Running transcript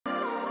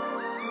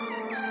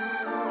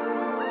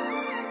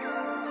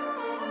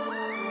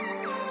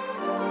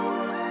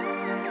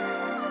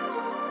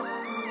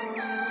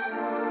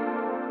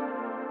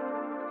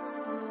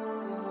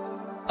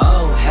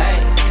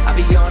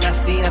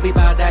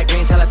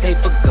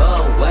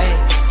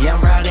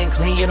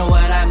you know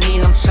what I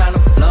mean? I'm tryna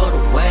float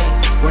away.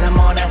 When I'm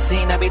on that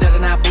scene, I be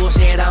dodging that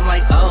bullshit. I'm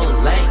like, oh,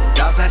 late.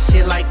 Dogs that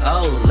shit like,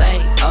 oh, late,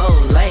 oh,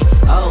 late,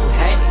 oh,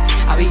 hey.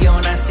 I be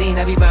on that scene,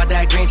 I be bout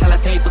that green, tell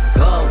that paper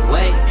go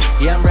away.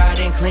 Yeah, I'm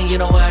riding clean, you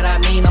know what I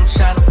mean? I'm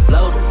tryna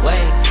float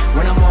away.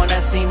 When I'm on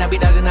that scene, I be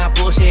dodging that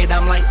bullshit.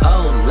 I'm like,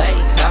 oh, late.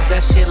 Dogs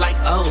that shit like,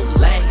 oh,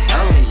 late,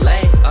 oh,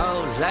 late,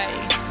 oh, late.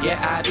 Yeah,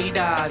 I be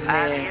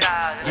dodging it.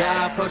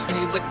 Yeah, approach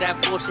me with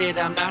that bullshit,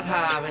 I'm not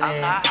having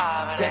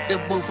it. Set the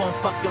booth on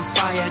fucking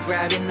fire,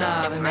 grabbing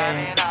oven,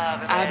 man.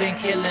 I've been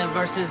killing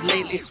verses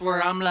lately,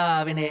 swear I'm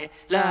loving it,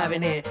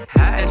 loving it.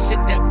 This that shit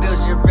that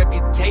builds your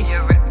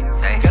reputation.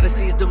 Gotta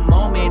seize the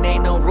moment,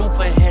 ain't no room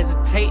for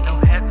hesitating.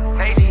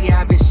 See,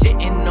 I've been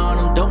shitting on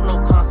them, don't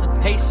know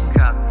constipation.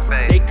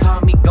 They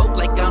call me GOAT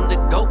like I'm the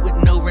GOAT with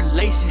no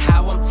relation.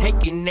 How I'm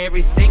taking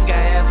everything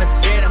I ever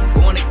said I'm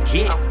gonna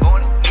get.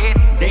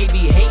 They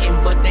be hating,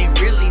 but they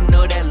really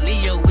know that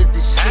Leo is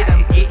the shit.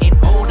 I'm getting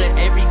older,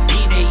 every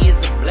D-Day is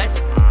a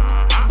blessing.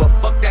 But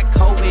fuck that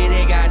COVID,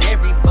 they got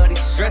everybody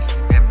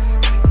stressing.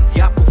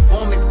 Y'all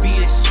performance be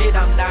the shit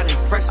I'm not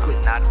impressed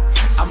with.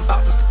 I'm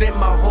about to spend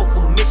my whole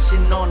commission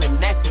on a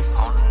necklace.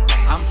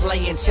 I'm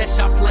playing chess,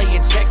 y'all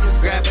playing checkers.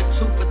 Grabbing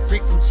 2 for 3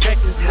 from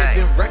checkers.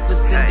 Living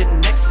reckless in the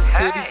nexus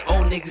till these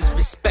old niggas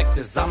respect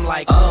us. I'm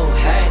like, oh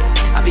hey,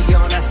 I be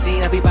on that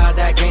scene, I be bout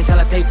that green, tell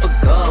that paper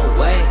go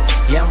away.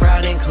 Yeah, I'm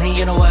riding clean,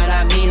 you know what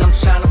I mean? I'm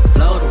tryna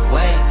float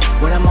away.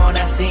 When I'm on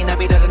that scene, I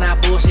be dodging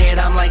that bullshit.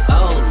 I'm like,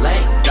 oh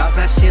late, dogs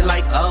that shit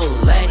like, oh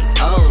late,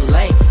 oh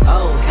late,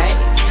 oh hey.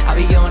 I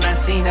be on that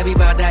scene, I be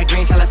bout that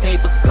green, tell that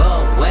paper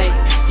go away.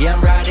 Yeah,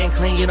 I'm riding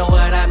clean, you know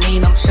what I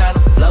mean? I'm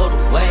tryna float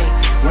away.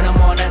 When I'm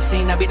on that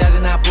scene, I be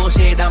dodging that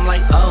bullshit. I'm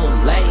like, oh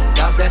late,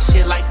 dogs that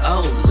shit like,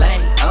 oh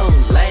late, oh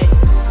late.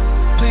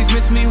 Please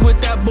miss me with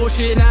that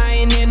bullshit, I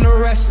ain't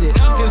interested.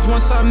 Cause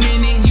once I'm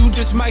in it, you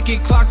just might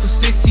get clocked for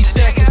 60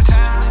 seconds.